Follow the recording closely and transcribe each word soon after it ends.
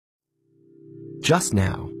Just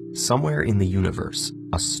now, somewhere in the universe,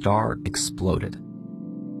 a star exploded.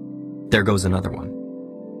 There goes another one.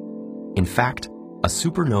 In fact, a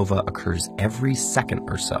supernova occurs every second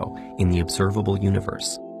or so in the observable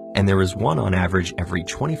universe, and there is one on average every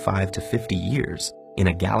 25 to 50 years in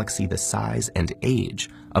a galaxy the size and age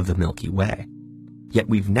of the Milky Way. Yet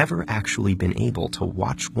we've never actually been able to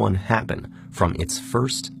watch one happen from its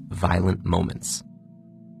first violent moments.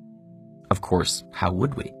 Of course, how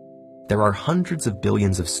would we? There are hundreds of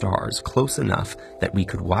billions of stars close enough that we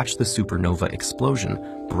could watch the supernova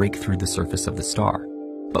explosion break through the surface of the star.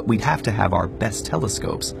 But we'd have to have our best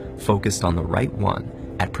telescopes focused on the right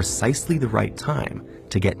one at precisely the right time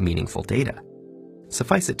to get meaningful data.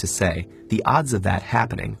 Suffice it to say, the odds of that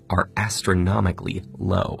happening are astronomically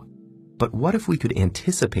low. But what if we could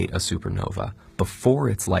anticipate a supernova before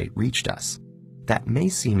its light reached us? That may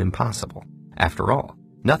seem impossible. After all,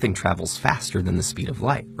 nothing travels faster than the speed of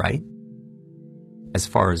light, right? As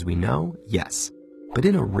far as we know, yes. But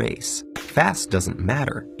in a race, fast doesn't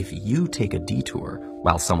matter if you take a detour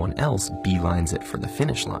while someone else beelines it for the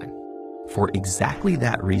finish line. For exactly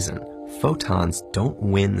that reason, photons don't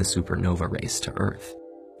win the supernova race to Earth.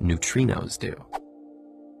 Neutrinos do.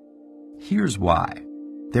 Here's why.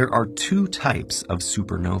 There are two types of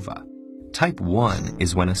supernova. Type 1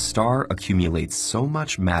 is when a star accumulates so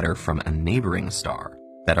much matter from a neighboring star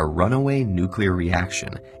that a runaway nuclear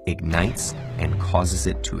reaction ignites and causes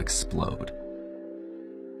it to explode.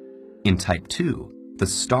 In Type 2, the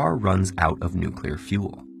star runs out of nuclear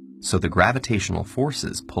fuel, so the gravitational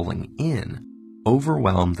forces pulling in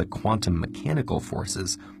overwhelm the quantum mechanical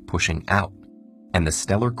forces pushing out, and the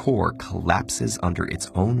stellar core collapses under its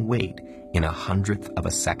own weight in 1/100th of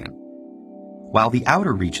a second. While the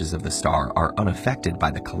outer reaches of the star are unaffected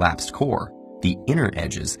by the collapsed core, the inner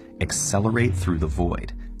edges accelerate through the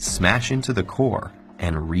void, smash into the core,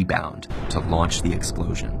 and rebound to launch the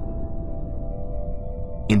explosion.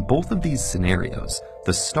 In both of these scenarios,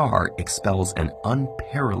 the star expels an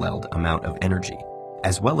unparalleled amount of energy,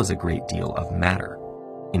 as well as a great deal of matter.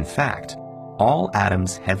 In fact, all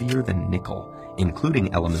atoms heavier than nickel,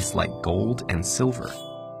 including elements like gold and silver,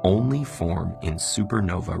 only form in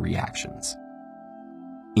supernova reactions.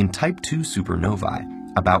 In Type 2 supernovae,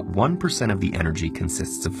 about 1% of the energy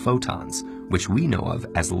consists of photons, which we know of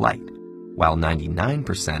as light, while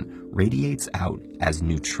 99% radiates out as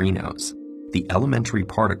neutrinos, the elementary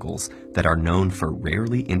particles that are known for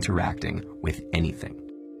rarely interacting with anything.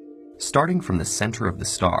 Starting from the center of the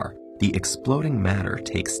star, the exploding matter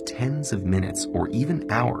takes tens of minutes or even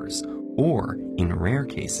hours, or, in rare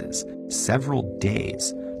cases, several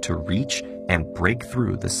days to reach and break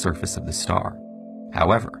through the surface of the star.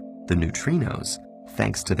 However, the neutrinos,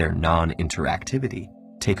 thanks to their non-interactivity,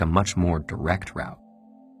 take a much more direct route.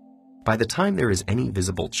 By the time there is any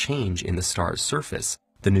visible change in the star's surface,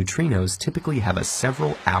 the neutrinos typically have a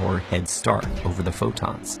several-hour head start over the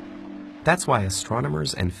photons. That's why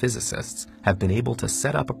astronomers and physicists have been able to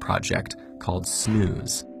set up a project called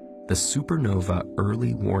SNOOSE, the Supernova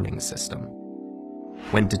Early Warning System.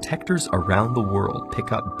 When detectors around the world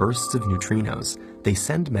pick up bursts of neutrinos, they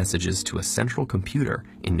send messages to a central computer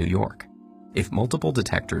in New York. If multiple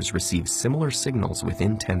detectors receive similar signals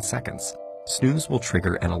within 10 seconds, SNOOSE will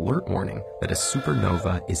trigger an alert warning that a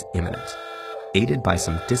supernova is imminent. Aided by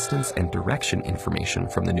some distance and direction information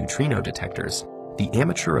from the neutrino detectors, the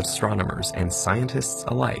amateur astronomers and scientists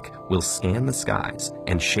alike will scan the skies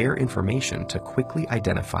and share information to quickly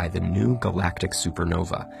identify the new galactic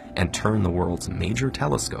supernova and turn the world's major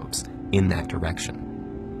telescopes in that direction.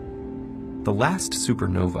 The last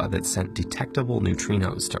supernova that sent detectable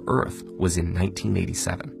neutrinos to Earth was in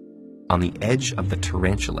 1987, on the edge of the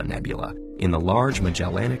Tarantula Nebula in the Large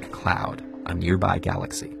Magellanic Cloud, a nearby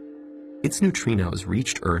galaxy. Its neutrinos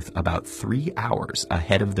reached Earth about 3 hours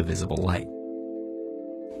ahead of the visible light.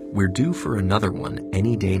 We're due for another one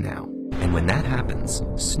any day now, and when that happens,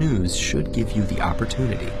 SNOOSE should give you the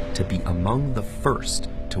opportunity to be among the first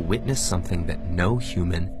to witness something that no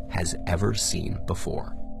human has ever seen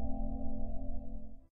before.